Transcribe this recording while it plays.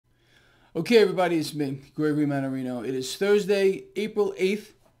Okay, everybody, it's me, Gregory Mannarino. It is Thursday, April 8th.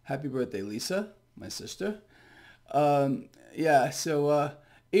 Happy birthday, Lisa, my sister. April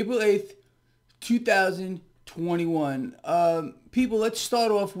 8th, 2021. People, let's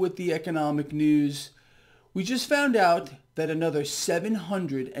start off with the economic news. We just found out that another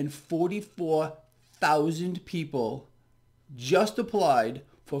 744,000 people just applied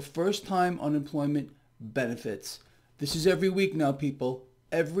for first-time unemployment benefits. This is every week now, people.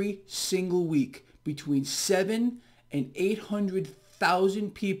 Every single week, between 7 and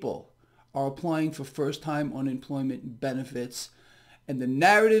 800,000 people are applying for first-time unemployment benefits. And the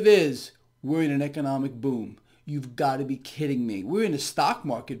narrative is, we're in an economic boom. You've got to be kidding me. We're in a stock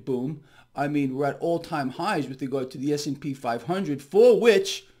market boom. I mean, we're at all-time highs with regard to the S&P 500, for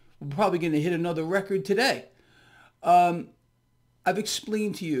which we're probably going to hit another record today. I've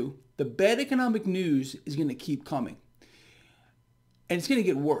explained to you, the bad economic news is going to keep coming. And it's going to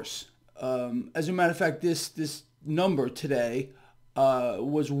get worse. As a matter of fact, this number today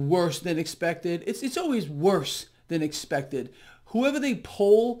was worse than expected. It's always worse than expected. Whoever they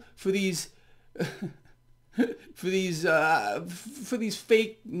poll for these for these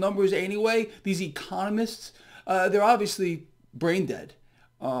fake numbers anyway, these economists, they're obviously brain dead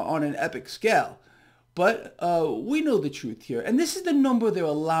on an epic scale. But we know the truth here. And this is the number they're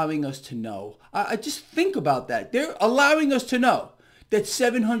allowing us to know. I just think about that. They're allowing us to know that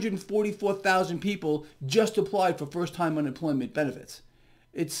 744,000 people just applied for first-time unemployment benefits.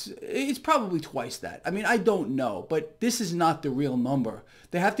 It's probably twice that. I mean, I don't know, but this is not the real number.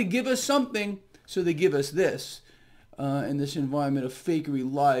 They have to give us something, so they give us this. In this environment of fakery,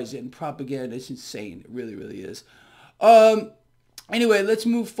 lies, and propaganda, it's insane. It really, really is. Anyway, let's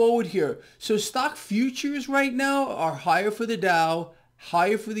move forward here. So stock futures right now are higher for the Dow,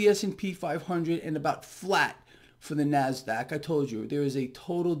 higher for the S&P 500, and about flat for the NASDAQ. I told you, there is a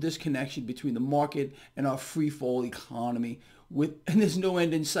total disconnection between the market and our free fall economy, and there's no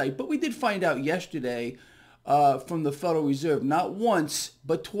end in sight. But we did find out yesterday from the Federal Reserve, not once,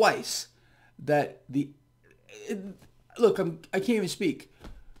 but twice, that I can't even speak,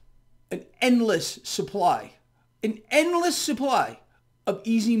 an endless supply of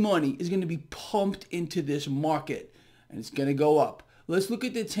easy money is going to be pumped into this market, and it's going to go up. Let's look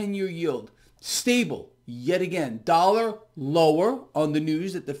at the 10-year yield. Stable. Yet again, dollar lower on the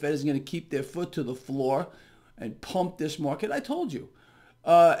news that the Fed is going to keep their foot to the floor and pump this market. I told you.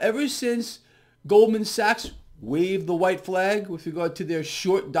 Ever since Goldman Sachs waved the white flag with regard to their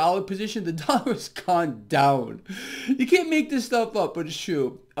short dollar position, the dollar has gone down. You can't make this stuff up, but it's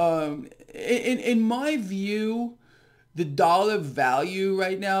true. In my view, the dollar value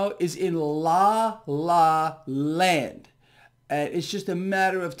right now is in la land. And it's just a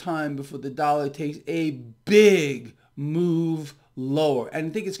matter of time before the dollar takes a big move lower. And I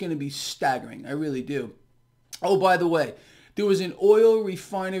think it's going to be staggering. I really do. Oh, by the way, there was an oil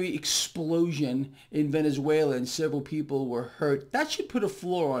refinery explosion in Venezuela and several people were hurt. That should put a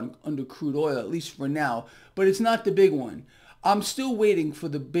floor under crude oil, at least for now. But it's not the big one. I'm still waiting for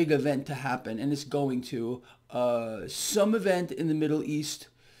the big event to happen, and it's going to. Some event in the Middle East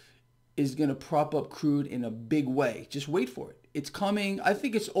is going to prop up crude in a big way. Just wait for it. It's coming. I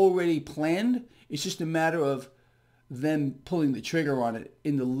think it's already planned. It's just a matter of them pulling the trigger on it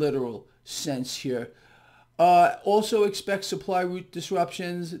in the literal sense here. Also expect supply route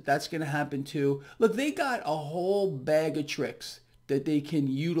disruptions. That's going to happen too. Look, they got a whole bag of tricks that they can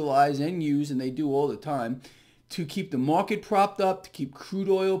utilize and use, and they do all the time, to keep the market propped up, to keep crude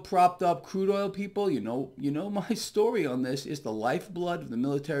oil propped up. Crude oil, people, you know my story on this, is the lifeblood of the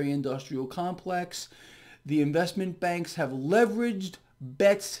military-industrial complex. The investment banks have leveraged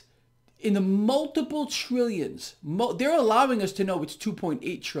bets in the multiple trillions. They're allowing us to know it's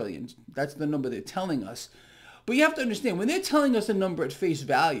 2.8 trillion. That's the number they're telling us. But you have to understand, when they're telling us a number at face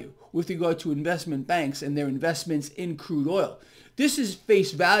value with regard to investment banks and their investments in crude oil, this is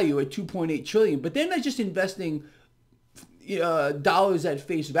face value at 2.8 trillion, but they're not just investing dollars at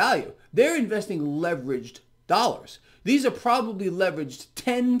face value. They're investing leveraged dollars. These are probably leveraged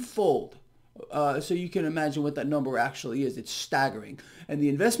tenfold. So you can imagine what that number actually is. It's staggering. And the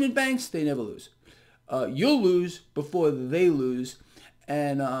investment banks, they never lose. You'll lose before they lose.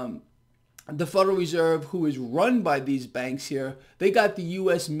 And the Federal Reserve, who is run by these banks here, they got the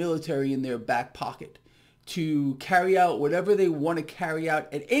U.S. military in their back pocket to carry out whatever they want to carry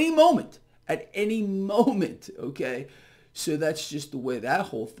out at any moment, okay? So that's just the way that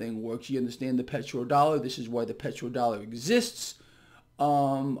whole thing works. You understand the petrodollar. This is why the petrodollar exists.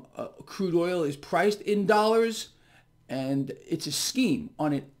 Crude oil is priced in dollars, and it's a scheme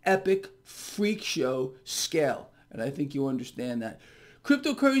on an epic freak show scale. And I think you understand that.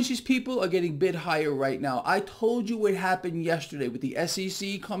 Cryptocurrencies, people, are getting bid higher right now. I told you what happened yesterday with the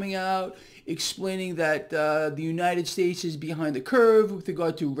SEC coming out, explaining that the United States is behind the curve with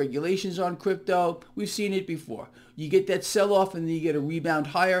regard to regulations on crypto. We've seen it before. You get that sell-off and then you get a rebound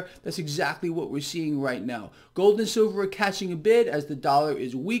higher. That's exactly what we're seeing right now. Gold and silver are catching a bid as the dollar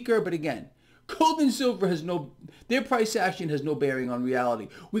is weaker, but again, gold and silver their price action has no bearing on reality.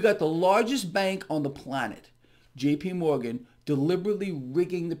 We got the largest bank on the planet, JP Morgan, deliberately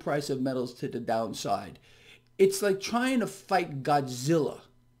rigging the price of metals to the downside. It's like trying to fight Godzilla,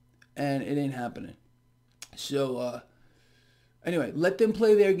 and it ain't happening. So anyway, let them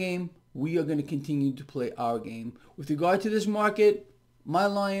play their game. We are going to continue to play our game. With regard to this market, my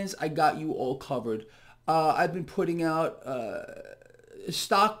Lions, I got you all covered. I've been putting out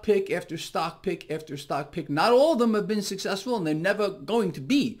stock pick after stock pick after stock pick. Not all of them have been successful, and they're never going to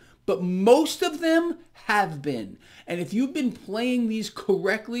be. But most of them have been. And if you've been playing these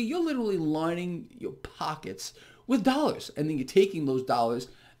correctly, you're literally lining your pockets with dollars. And then you're taking those dollars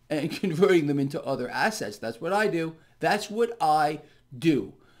and converting them into other assets. That's what I do. That's what I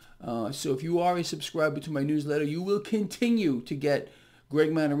do. So if you are a subscriber to my newsletter, you will continue to get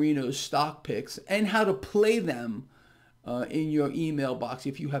Greg Mannarino's stock picks and how to play them in your email box.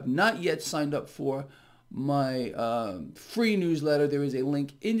 If you have not yet signed up for my free newsletter, there is a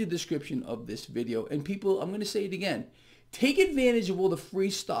link in the description of this video. And people, I'm going to say it again, take advantage of all the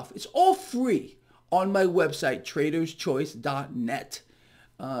free stuff. It's all free on my website, traderschoice.net.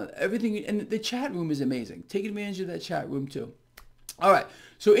 Everything, and the chat room is amazing. Take advantage of that chat room too. All right,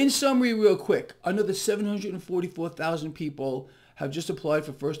 so in summary real quick, another 744,000 people have just applied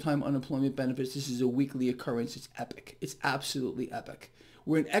for first-time unemployment benefits. This is a weekly occurrence. It's epic. It's absolutely epic.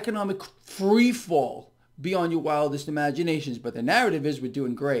 We're in economic free fall beyond your wildest imaginations, but the narrative is we're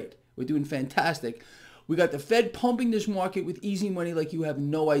doing great. We're doing fantastic. We got the Fed pumping this market with easy money like you have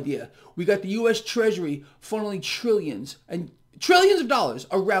no idea. We got the U.S. Treasury funneling trillions and trillions of dollars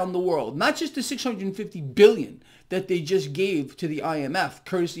around the world, not just the $650 billion that they just gave to the IMF,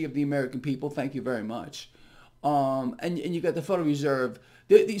 courtesy of the American people. Thank you very much. And you got the Federal Reserve.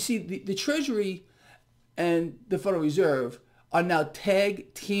 You see, the Treasury and the Federal Reserve are now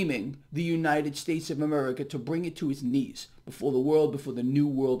tag teaming the United States of America to bring it to its knees before the new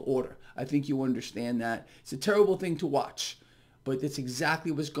world order. I think you understand that. It's a terrible thing to watch, but that's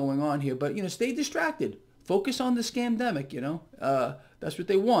exactly what's going on here. But, stay distracted. Focus on the scamdemic, That's what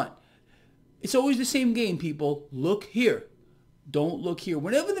they want. It's always the same game, people. Look here. Don't look here.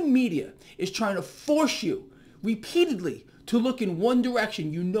 Whenever the media is trying to force you repeatedly to look in one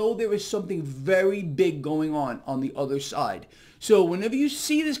direction, you know there is something very big going on the other side. So whenever you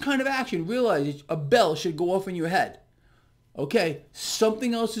see this kind of action, realize a bell should go off in your head. Okay,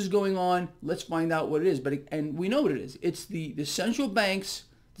 something else is going on. Let's find out what it is. And we know what it is. It's the central banks.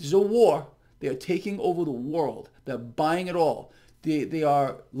 This is a war. They are taking over the world. They're buying it all. They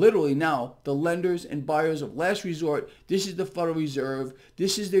are literally now the lenders and buyers of last resort. This is the Federal Reserve.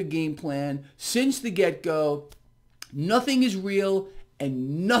 This is their game plan. Since the get-go, nothing is real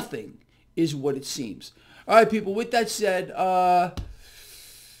and nothing is what it seems. All right, people, with that said,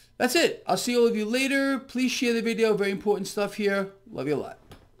 that's it. I'll see all of you later. Please share the video. Very important stuff here. Love you a lot.